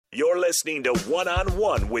You're listening to One on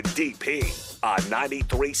One with DP on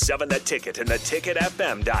 93.7 The Ticket and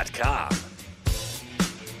theticketfm.com.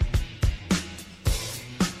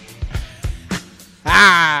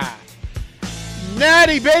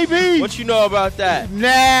 Natty, baby! What you know about that?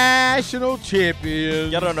 National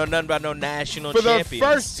champions. Y'all don't know nothing about no national For champions. the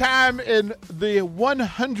first time in the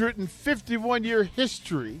 151-year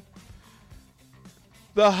history,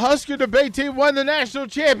 the Husker debate team won the national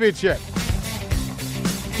championship.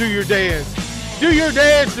 Do your dance. Do your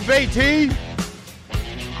dance, debate team.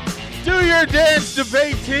 Do your dance,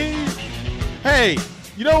 debate team. Hey,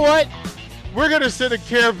 you know what? We're going to send a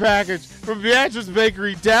care package from Beatrice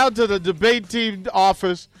Bakery down to the debate team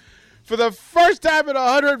office. For the first time in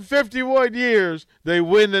 151 years, they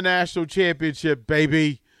win the national championship,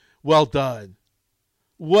 baby. Well done.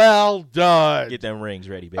 Well done. Get them rings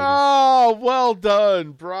ready, baby. Oh, well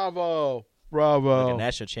done. Bravo. Bravo. Like a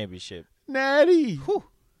national championship. Natty. Whew.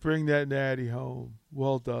 Bring that natty home.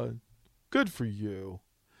 Well done. Good for you.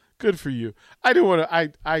 Good for you. I don't want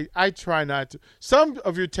to. I try not to. Some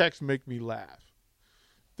of your texts make me laugh.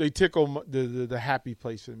 They tickle the happy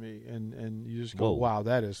place in me, and you just go, Whoa. "Wow,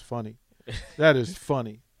 that is funny. That is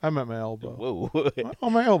funny." I'm at my elbow. Whoa.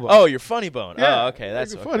 On my elbow. Oh, your funny bone. Yeah, Oh, okay.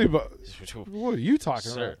 That's like a okay. funny bone. What are you talking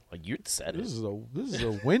Sir, about? like you said it. This is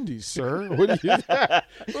a Wendy's, sir. What are you?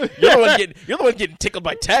 You're the one getting tickled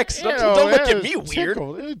by text. Don't look at me weird.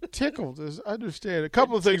 It tickled. I understand. A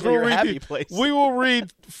couple of things. Tickle your happy place. We will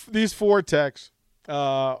read these four texts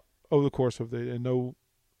over the course of in no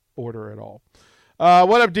order at all.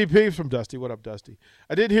 What up, DP? From Dusty. What up, Dusty?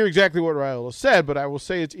 I didn't hear exactly what Raiola said, but I will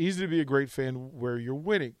say it's easy to be a great fan where you're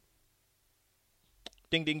winning.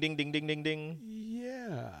 Ding, ding, ding, ding, ding, ding, ding.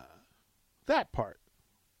 Yeah. That part.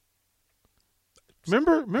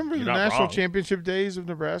 Remember the not national wrong. championship days of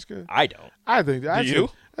Nebraska? I don't. I think Do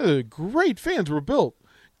you? Great fans were built.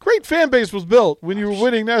 Great fan base was built when you were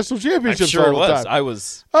winning national I'm championships sure it all the was. time. I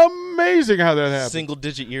was Amazing how that happens.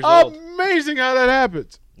 single-digit years old. Amazing how that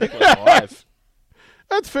happens. Nick was alive.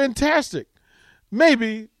 That's fantastic.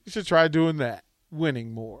 Maybe you should try doing that,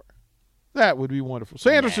 winning more. That would be wonderful.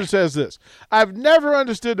 Sanderson says this: I've never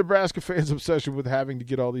understood Nebraska fans' obsession with having to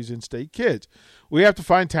get all these in-state kids. We have to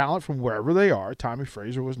find talent from wherever they are. Tommy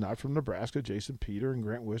Fraser was not from Nebraska. Jason Peter and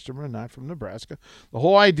Grant Wisterman are not from Nebraska. The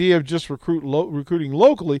whole idea of just recruiting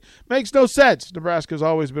locally makes no sense. Nebraska has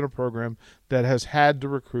always been a program that has had to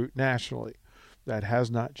recruit nationally. That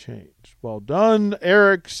has not changed. Well done.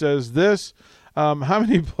 Eric says this. He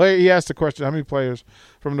asked the question, how many players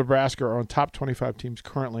from Nebraska are on top 25 teams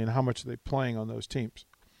currently, and how much are they playing on those teams?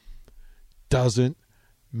 Doesn't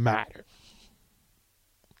matter.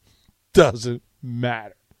 Doesn't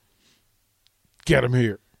matter. Get them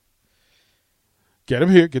here. Get them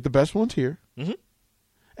here. Get the best ones here. Mm-hmm.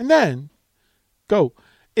 And then go.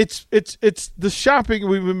 It's the shopping.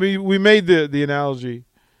 We made the analogy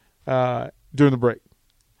during the break.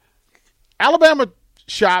 Alabama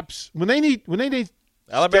shops when they need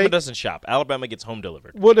Alabama steak. doesn't shop. Alabama gets home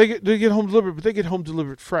delivered. Well, they get home delivered, but they get home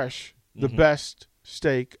delivered fresh, the best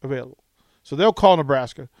steak available. So they'll call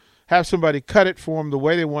Nebraska, have somebody cut it for them the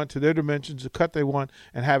way they want, to their dimensions, the cut they want,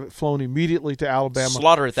 and have it flown immediately to Alabama.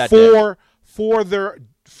 Slaughter it that day. For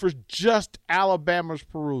just Alabama's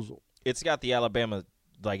perusal. It's got the Alabama,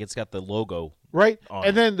 like it's got the logo. Right? On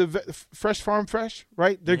And then the Fresh Farm Fresh,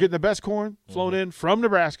 right? They're getting the best corn flown in from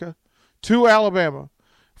Nebraska to Alabama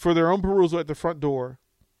for their own perusal at the front door.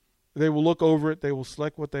 They will look over it. They will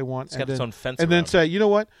select what they want. It's got its own fence and then around say, you know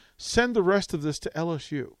what? Send the rest of this to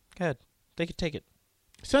LSU. Go ahead. They can take it.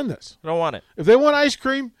 Send this. I don't want it. If they want ice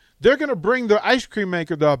cream, they're going to bring the ice cream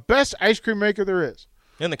maker, the best ice cream maker there is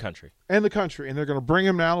In the country. in the country, and they're going to bring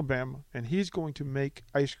him to Alabama, and he's going to make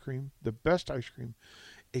ice cream, the best ice cream,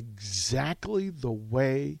 exactly the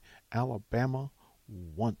way Alabama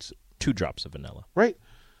wants it. 2 drops of vanilla. Right?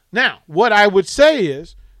 Now, what I would say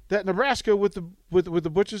is that Nebraska, with the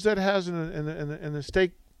butchers that it has and the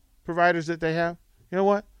steak providers that they have, you know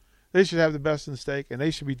what? They should have the best in the steak, and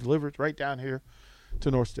they should be delivered right down here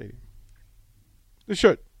to North Stadium. They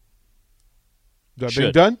should. Is that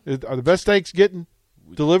being done? Are the best steaks getting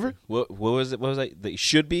delivered? What was it? What was that? They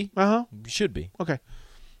should be? Should be. Okay.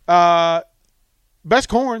 Best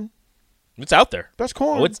corn. It's out there. Best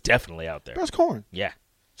corn. Oh, it's definitely out there. Best corn. Yeah.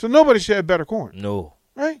 So nobody should have better corn. No.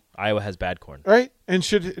 Right? Iowa has bad corn. Right? And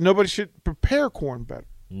nobody should prepare corn better.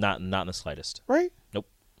 Not in the slightest. Right? Nope.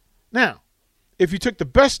 Now, if you took the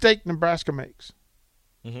best steak Nebraska makes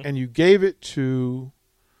and you gave it to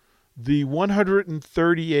the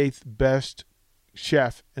 138th best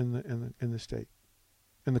chef in the state,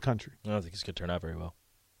 in the country, I don't think this could turn out very well.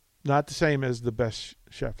 not the same as the best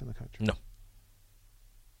chef in the country. No.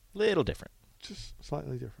 Little different. Just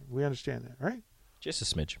slightly different. We understand that, right? Just a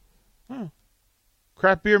smidge. Oh.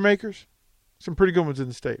 Craft beer makers, some pretty good ones in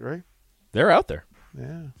the state, right? They're out there.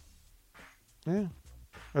 Yeah. Yeah.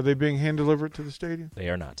 Are they being hand-delivered to the stadium? They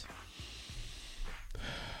are not.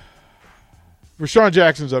 Rashawn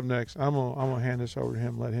Jackson's up next. I'm gonna hand this over to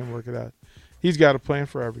him, let him work it out. He's got a plan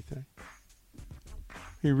for everything.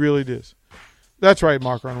 He really does. That's right,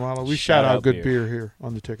 Mark Arnwallo. We shout out good beer here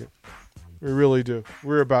on the ticket. We really do.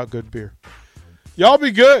 We're about good beer. Y'all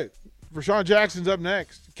be good. Rashawn Jackson's up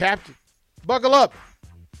next. Captain, buckle up.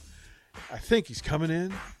 I think he's coming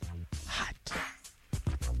in